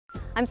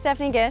I'm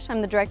Stephanie Gish.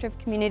 I'm the Director of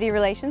Community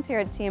Relations here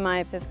at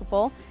TMI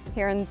Episcopal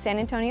here in San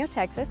Antonio,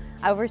 Texas.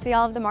 I oversee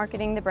all of the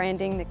marketing, the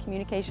branding, the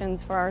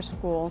communications for our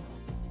school.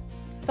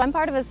 So I'm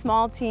part of a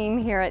small team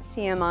here at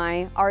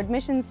TMI. Our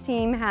admissions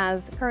team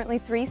has currently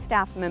 3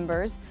 staff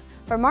members.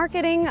 For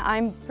marketing,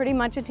 I'm pretty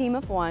much a team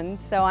of 1.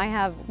 So I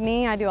have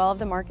me, I do all of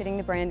the marketing,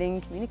 the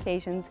branding,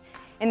 communications,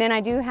 and then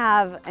I do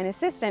have an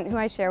assistant who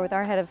I share with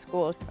our head of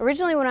school.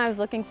 Originally, when I was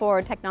looking for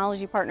a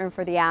technology partner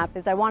for the app,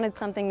 I wanted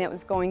something that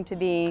was going to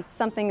be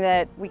something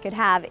that we could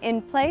have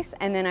in place,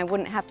 and then I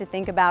wouldn't have to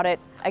think about it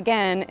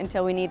again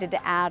until we needed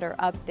to add or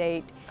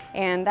update.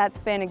 And that's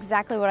been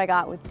exactly what I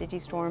got with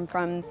Digistorm.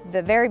 From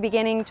the very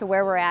beginning to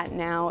where we're at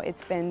now,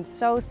 it's been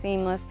so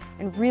seamless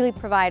and really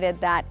provided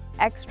that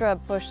extra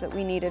push that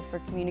we needed for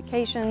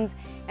communications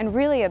and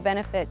really a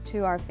benefit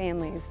to our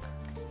families.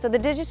 So the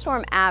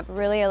Digistorm app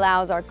really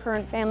allows our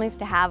current families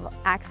to have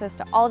access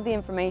to all of the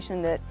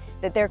information that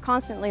they're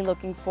constantly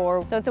looking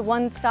for. So it's a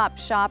one-stop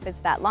shop. It's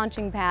that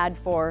launching pad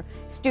for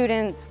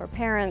students, for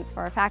parents,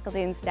 for our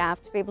faculty and staff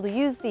to be able to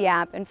use the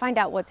app and find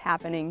out what's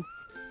happening.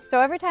 So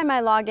every time I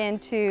log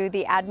into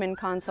the admin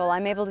console,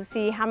 I'm able to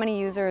see how many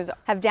users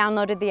have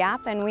downloaded the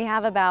app, and we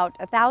have about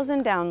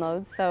 1,000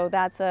 downloads. So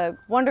that's a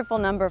wonderful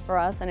number for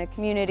us in a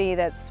community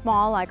that's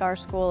small like our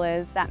school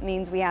is. That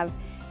means we have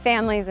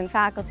families and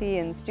faculty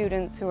and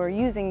students who are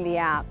using the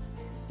app.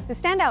 The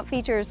standout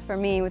features for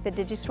me with the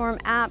Digistorm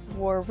app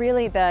were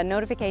really the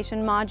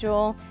notification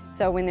module.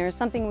 So when there's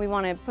something we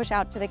want to push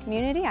out to the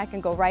community, I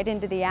can go right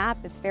into the app.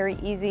 It's very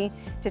easy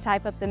to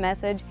type up the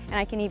message, and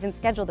I can even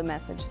schedule the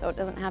message so it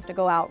doesn't have to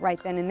go out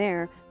right then and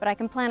there, but I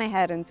can plan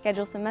ahead and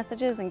schedule some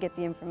messages and get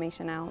the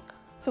information out.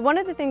 So one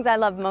of the things I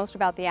love most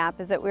about the app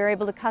is that we're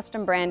able to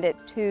custom brand it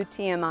to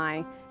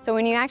TMI. So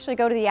when you actually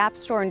go to the App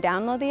Store and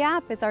download the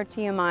app, it's our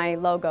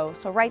TMI logo.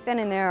 So right then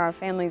and there, our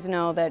families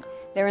know that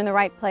they're in the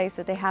right place,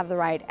 that they have the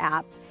right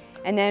app.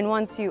 And then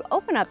once you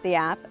open up the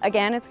app,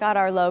 again, it's got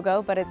our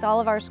logo, but it's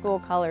all of our school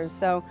colors.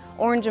 So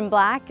orange and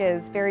black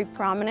is very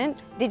prominent.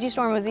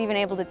 Digistorm was even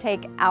able to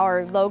take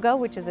our logo,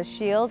 which is a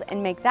shield,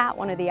 and make that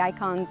one of the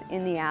icons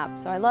in the app.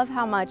 So I love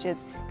how much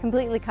it's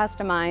completely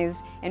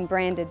customized and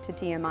branded to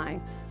TMI.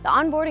 The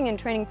onboarding and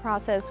training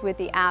process with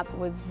the app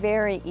was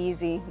very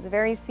easy. It was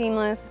very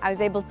seamless. I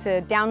was able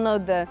to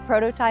download the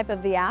prototype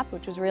of the app,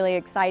 which was really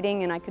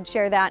exciting, and I could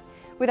share that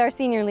with our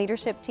senior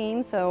leadership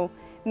team. So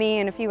me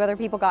and a few other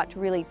people got to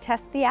really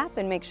test the app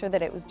and make sure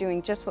that it was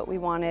doing just what we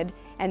wanted.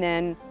 And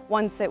then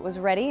once it was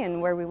ready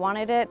and where we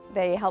wanted it,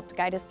 they helped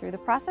guide us through the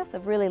process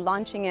of really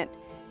launching it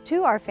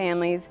to our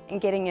families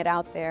and getting it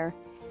out there.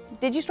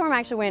 Digistorm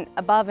actually went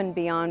above and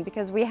beyond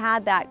because we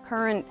had that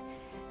current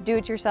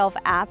do-it-yourself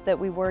app that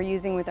we were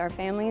using with our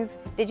families.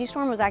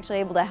 Digistorm was actually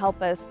able to help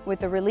us with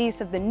the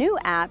release of the new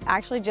app,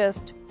 actually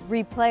just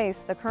replace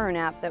the current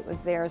app that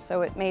was there.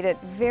 So it made it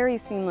very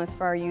seamless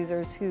for our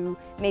users who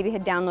maybe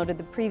had downloaded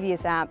the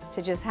previous app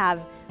to just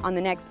have on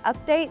the next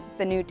update,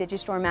 the new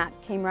Digistorm app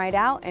came right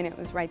out and it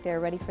was right there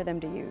ready for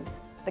them to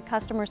use. The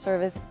customer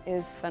service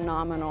is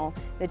phenomenal.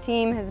 The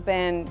team has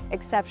been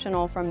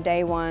exceptional from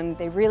day one.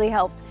 They really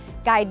helped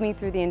guide me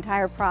through the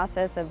entire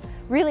process of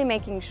really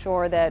making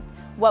sure that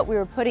what we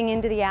were putting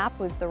into the app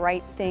was the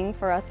right thing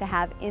for us to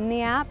have in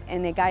the app,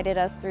 and they guided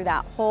us through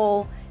that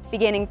whole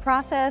beginning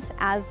process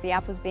as the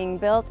app was being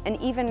built.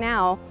 And even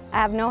now, I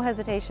have no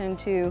hesitation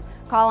to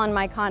call on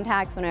my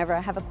contacts whenever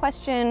I have a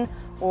question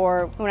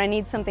or when I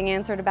need something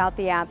answered about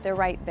the app. They're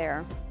right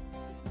there.